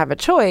you don't have a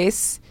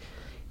choice.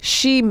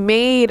 She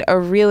made a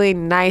really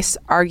nice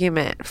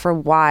argument for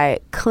why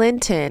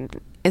Clinton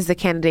is the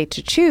candidate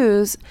to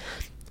choose.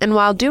 And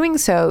while doing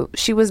so,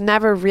 she was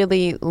never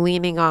really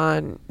leaning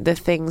on the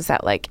things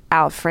that like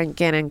Al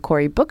Franken and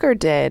Cory Booker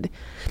did.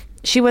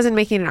 She wasn't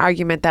making an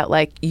argument that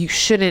like you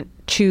shouldn't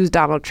choose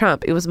Donald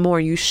Trump. It was more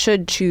you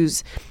should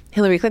choose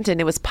Hillary Clinton.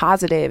 It was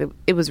positive.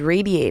 It was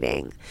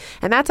radiating.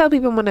 And that's how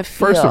people want to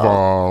feel.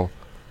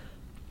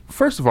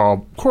 First of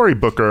all, Cory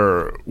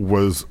Booker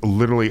was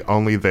literally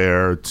only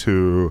there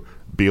to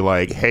be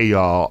like, hey,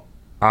 y'all,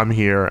 I'm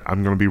here.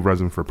 I'm going to be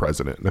running for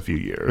president in a few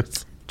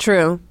years.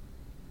 True.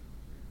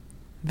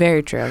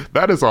 Very true.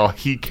 That is all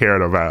he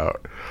cared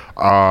about.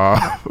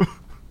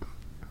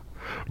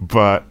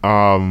 But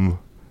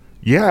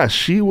yeah,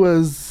 she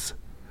was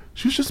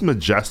just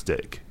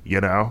majestic,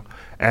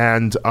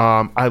 and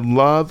I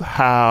love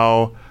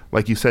how,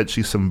 like you said,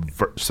 she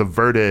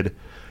subverted,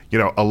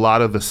 a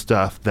lot of the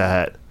stuff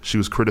that she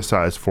was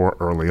criticized for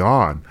early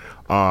on.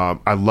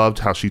 I loved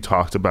how she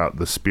talked about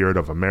the spirit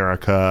of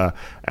America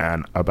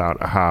and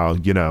about how,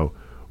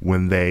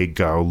 when they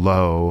go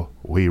low,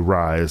 we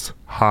rise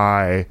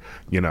high,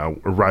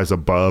 rise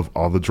above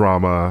all the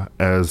drama,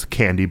 as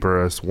Candy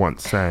Burris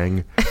once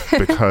sang.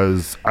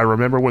 Because I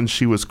remember when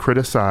she was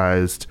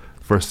criticized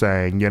for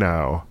saying,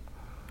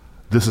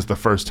 this is the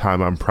first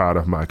time I'm proud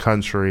of my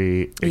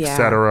country,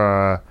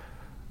 etc.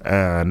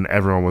 And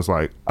everyone was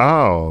like,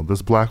 oh,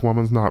 this black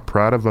woman's not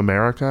proud of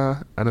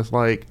America? And it's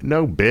like,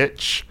 no,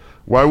 bitch.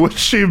 Why would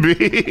she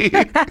be?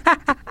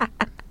 But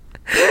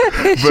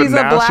she's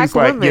now a black she's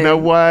like, woman. you know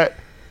what?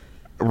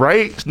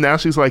 Right? Now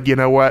she's like, you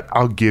know what?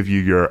 I'll give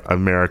you your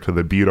America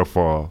the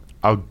Beautiful.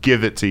 I'll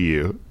give it to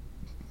you.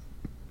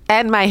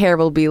 And my hair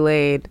will be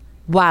laid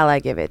while I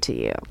give it to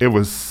you. It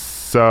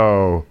was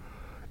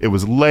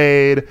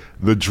laid.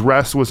 The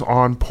dress was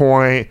on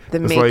point.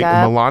 The it's makeup.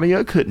 like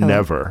Melania could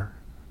never.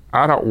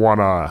 I don't want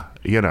to,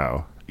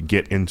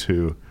 get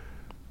into,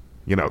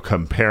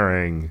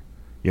 comparing,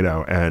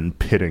 and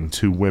pitting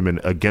two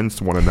women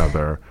against one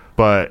another.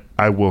 But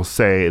I will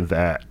say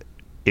that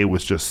it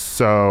was just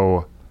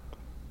such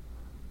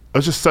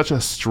a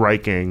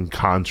striking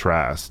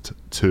contrast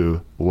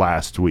to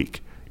last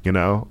week.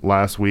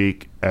 Last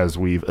week, as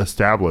we've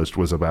established,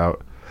 was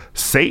about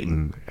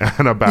Satan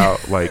and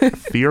about like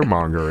fear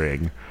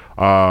mongering.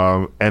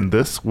 And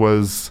this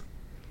was,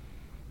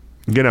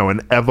 an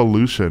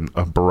evolution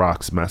of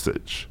Barack's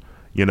message.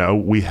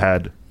 We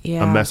had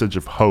a message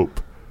of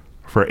hope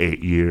for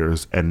 8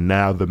 years, and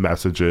now the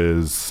message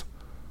is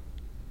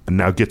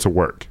now get to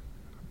work.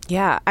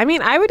 Yeah. I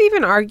mean, I would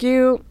even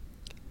argue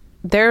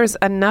there's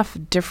enough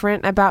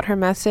different about her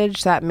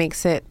message that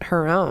makes it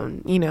her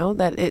own,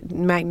 that it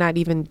might not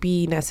even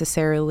be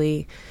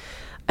necessarily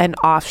an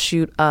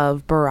offshoot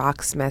of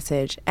Barack's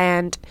message.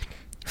 And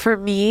for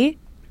me,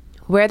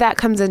 where that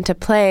comes into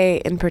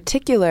play in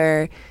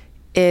particular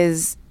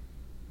is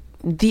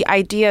the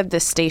idea of the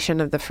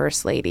station of the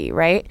First Lady,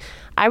 right?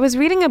 I was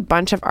reading a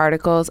bunch of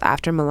articles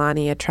after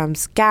Melania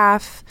Trump's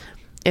gaffe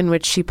in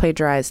which she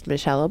plagiarized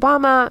Michelle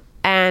Obama,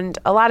 and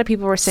a lot of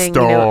people were saying,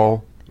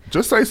 Stole.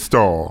 Just say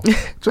stole.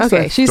 Just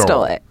okay, she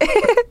stole it.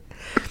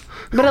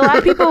 But a lot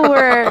of people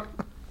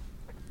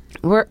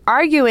were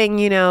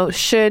arguing,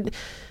 should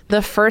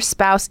the first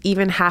spouse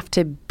even have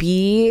to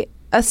be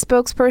a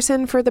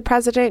spokesperson for the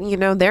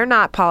president? They're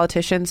not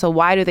politicians, so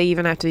why do they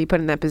even have to be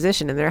put in that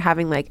position? And they're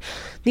having like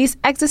these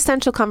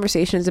existential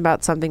conversations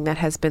about something that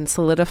has been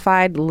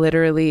solidified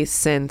literally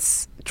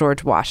since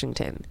George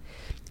Washington.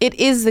 It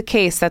is the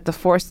case that the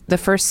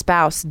first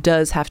spouse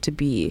does have to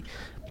be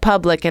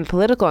public and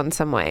political in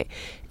some way.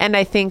 And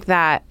I think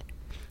that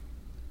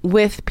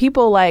with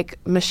people like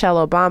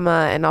Michelle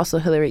Obama and also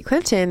Hillary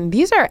Clinton,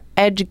 these are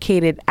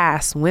educated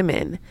ass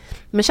women.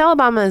 Michelle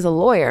Obama is a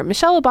lawyer.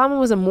 Michelle Obama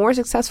was a more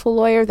successful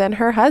lawyer than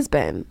her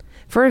husband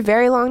for a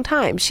very long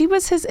time. She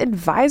was his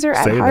advisor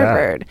at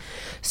Harvard.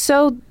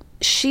 So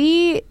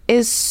she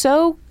is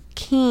so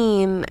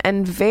keen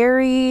and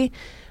very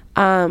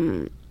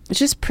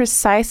just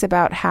precise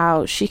about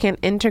how she can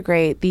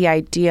integrate the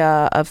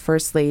idea of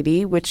First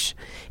Lady, which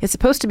is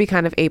supposed to be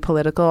kind of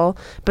apolitical,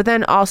 but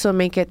then also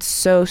make it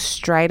so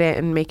strident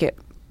and make it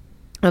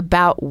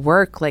about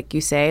work, like you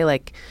say.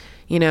 Like,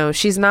 you know,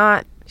 she's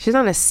not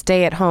a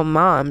stay-at-home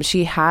mom.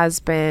 She has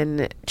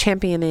been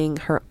championing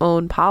her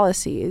own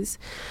policies.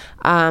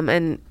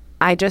 And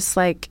I just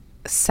like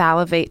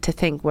salivate to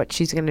think what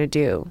she's going to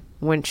do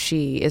when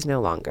she is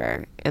no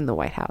longer in the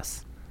White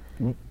House.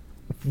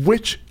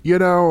 Which, you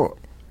know,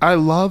 I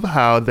love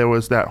how there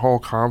was that whole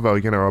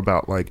convo, you know,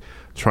 about like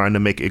trying to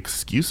make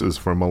excuses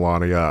for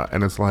Melania.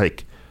 And it's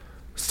like,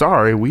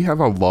 sorry, we have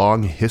a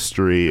long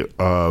history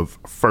of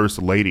first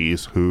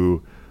ladies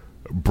who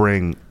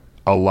bring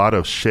a lot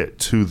of shit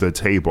to the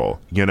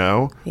table, you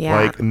know? Yeah.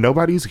 Like,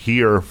 nobody's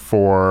here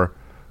for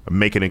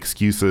making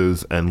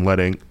excuses and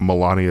letting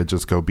Melania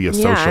just go be a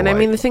socialite. Yeah, and I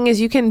mean, the thing is,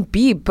 you can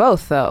be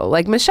both, though.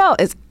 Like, Michelle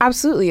is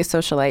absolutely a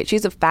socialite.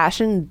 She's a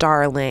fashion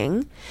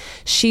darling.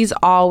 She's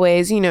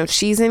always, you know,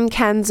 she's in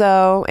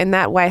Kenzo, in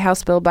that White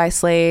House built by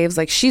slaves.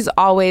 Like, she's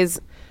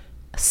always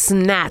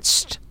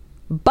snatched.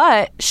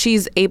 But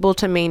she's able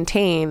to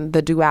maintain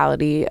the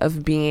duality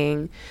of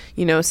being,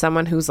 you know,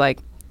 someone who's like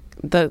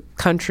the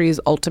country's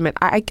ultimate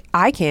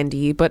eye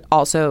candy, but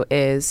also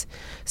is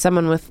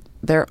someone with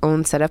their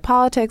own set of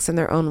politics and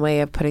their own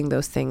way of putting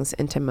those things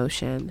into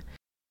motion.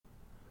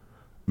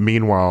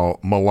 Meanwhile,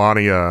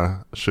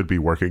 Melania should be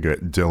working at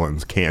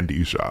Dylan's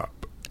candy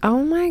shop.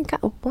 Oh my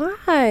God,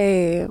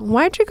 why?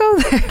 Why'd you go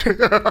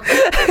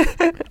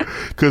there?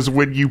 Because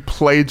when you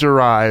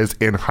plagiarize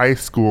in high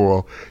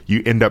school,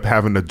 you end up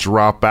having to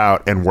drop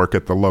out and work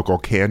at the local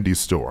candy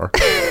store.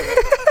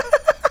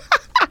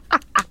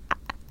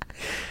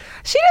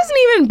 She doesn't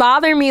even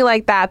bother me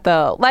like that,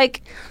 though.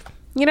 Like,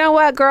 you know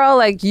what, girl?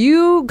 Like,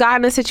 you got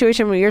in a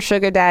situation with your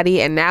sugar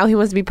daddy and now he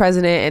wants to be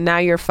president and now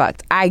you're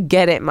fucked. I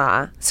get it,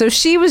 ma. So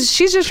she's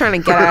just trying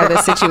to get out of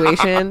this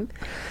situation.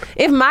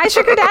 If my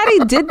sugar daddy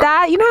did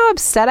that, you know how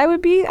upset I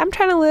would be? I'm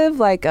trying to live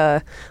like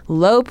a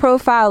low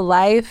profile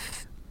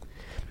life.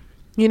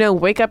 You know,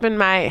 wake up in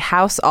my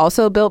house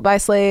also built by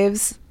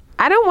slaves.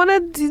 I don't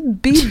want to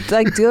be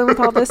like dealing with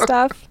all this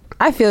stuff.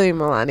 I feel you,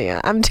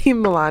 Melania. I'm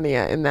team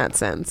Melania in that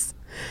sense.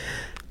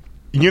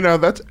 You know,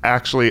 that's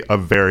actually a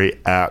very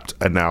apt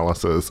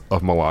analysis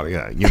of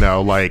Melania. You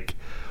know, like,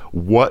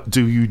 what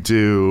do you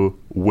do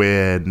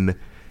when,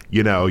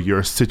 you know,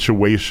 your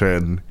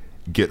situation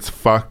gets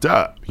fucked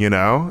up? You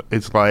know,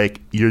 it's like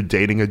you're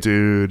dating a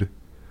dude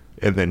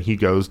and then he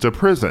goes to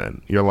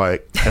prison. You're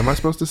like, am I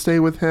supposed to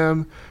stay with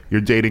him? You're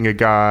dating a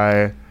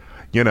guy,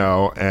 you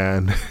know,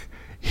 and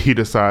he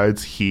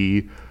decides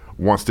he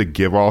wants to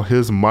give all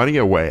his money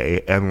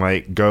away and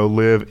like go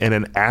live in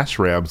an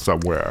ashram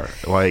somewhere,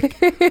 like,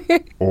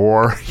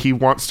 or he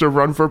wants to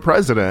run for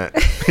president.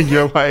 And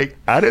you're like,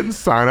 I didn't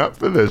sign up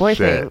for this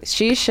shit.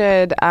 She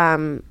should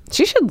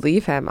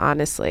leave him,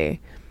 honestly.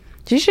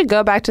 She should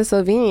go back to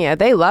Slovenia.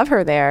 They love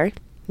her there.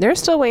 They're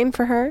still waiting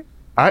for her.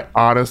 I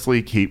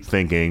honestly keep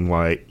thinking,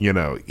 like, you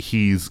know,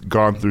 he's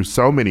gone through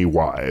so many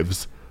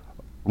wives.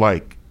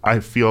 Like,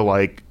 I feel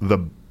like the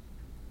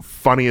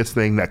funniest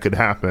thing that could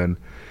happen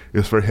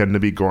is for him to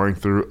be going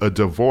through a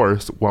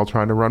divorce while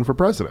trying to run for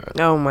president.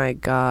 Oh my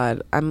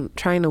God. I'm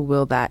trying to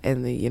will that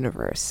in the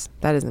universe.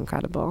 That is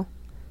incredible.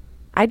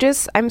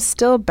 I'm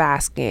still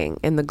basking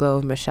in the glow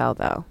of Michelle,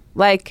 though.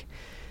 Like,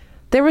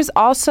 there was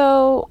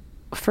also,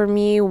 for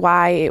me,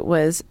 why it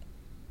was,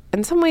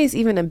 in some ways,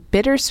 even a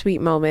bittersweet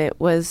moment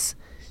was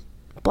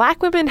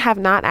Black women have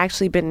not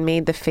actually been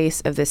made the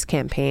face of this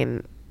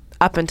campaign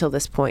up until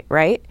this point,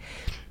 right?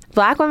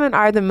 Black women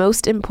are the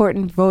most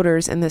important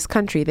voters in this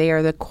country. They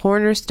are the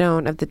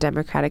cornerstone of the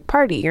Democratic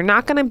Party. You're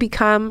not going to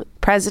become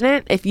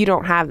president if you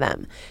don't have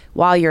them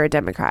while you're a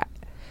Democrat.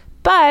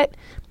 But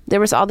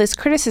there was all this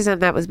criticism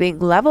that was being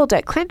leveled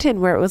at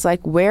Clinton where it was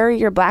like, where are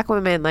your Black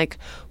women? Like,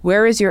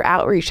 where is your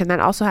outreach? And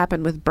that also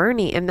happened with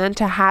Bernie. And then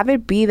to have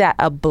it be that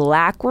a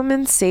Black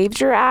woman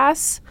saved your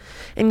ass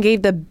and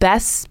gave the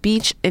best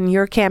speech in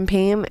your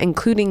campaign,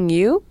 including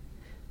you.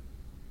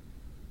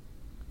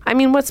 I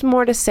mean, what's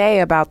more to say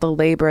about the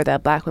labor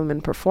that Black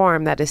women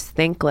perform that is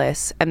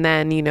thankless and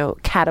then, you know,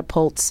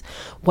 catapults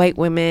white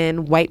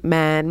women, white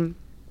men,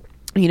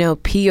 you know,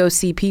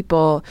 POC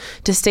people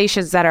to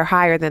stations that are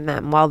higher than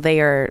them while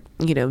they are,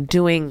 you know,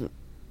 doing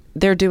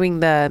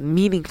the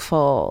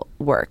meaningful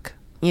work,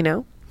 you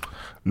know?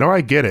 No,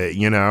 I get it.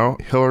 You know,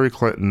 Hillary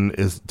Clinton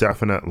is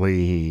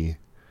definitely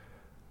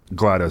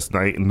Gladys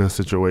Knight in this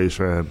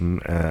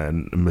situation,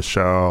 and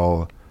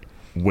Michelle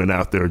went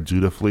out there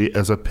dutifully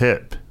as a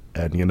pip.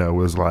 And, you know,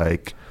 was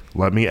like,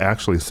 let me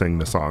actually sing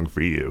the song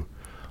for you.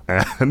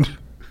 And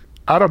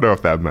I don't know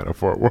if that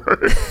metaphor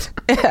worked.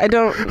 I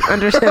don't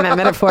understand that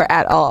metaphor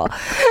at all.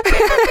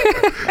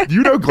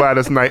 You know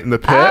Gladys Knight and the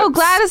Pips? Oh,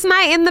 Gladys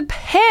Knight and the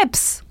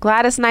Pips.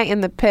 Gladys Knight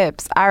and the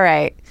Pips. All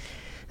right.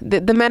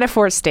 The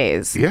metaphor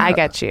stays. Yeah. I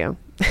get you.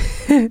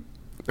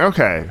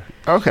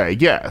 Okay,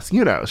 yes.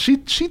 You know, she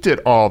did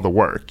all the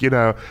work. You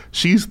know,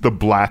 she's the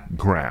black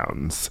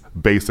grounds,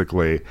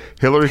 basically.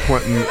 Hillary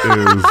Clinton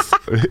is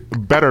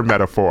better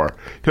metaphor.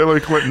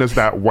 Hillary Clinton is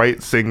that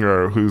white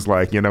singer who's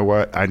like, you know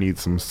what? I need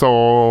some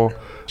soul.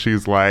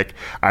 She's like,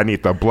 I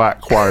need the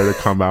black choir to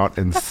come out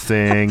and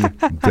sing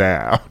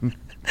down.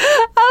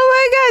 Oh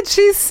my God,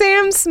 she's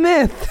Sam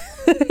Smith.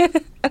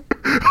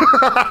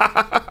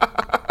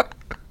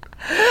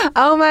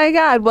 Oh my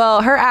God.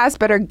 Well, her ass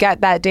better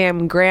get that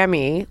damn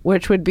Grammy,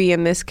 which would be,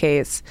 in this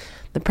case,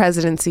 the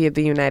presidency of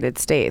the United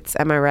States.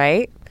 Am I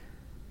right?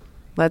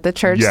 Let the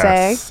church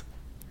say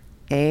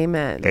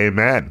amen.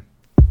 Amen.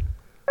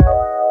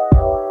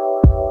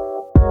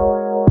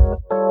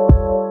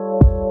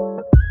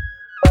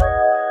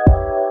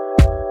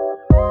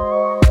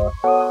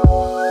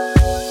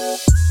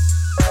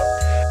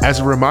 As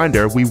a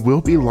reminder, we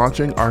will be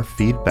launching our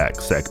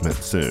feedback segment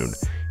soon.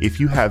 If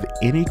you have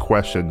any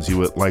questions you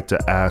would like to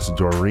ask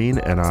Doreen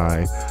and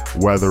I,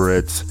 whether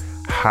it's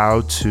how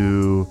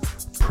to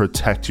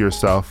protect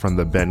yourself from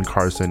the Ben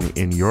Carson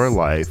in your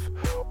life,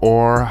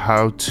 or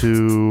how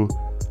to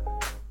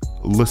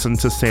listen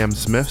to Sam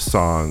Smith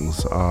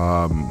songs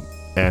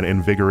and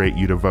invigorate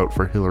you to vote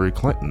for Hillary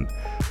Clinton,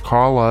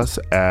 call us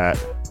at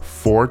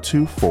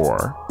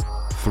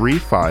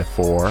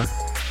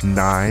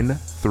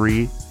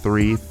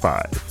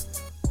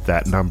 424-354-9335.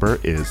 That number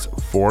is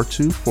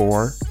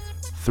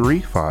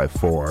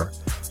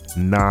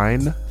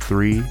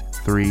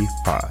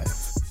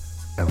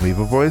 424-354-9335. And leave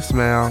a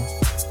voicemail.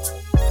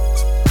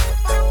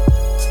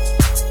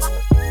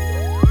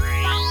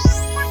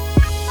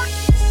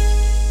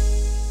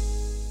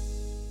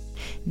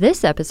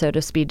 This episode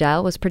of Speed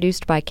Dial was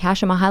produced by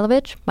Kasia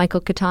Mihailovich,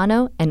 Michael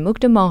Catano, and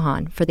Mukta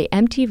Mohan for the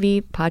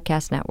MTV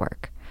Podcast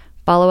Network.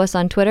 Follow us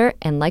on Twitter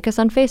and like us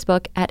on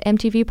Facebook at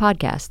MTV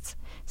Podcasts.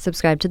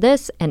 Subscribe to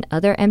this and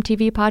other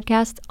MTV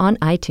podcasts on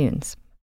iTunes.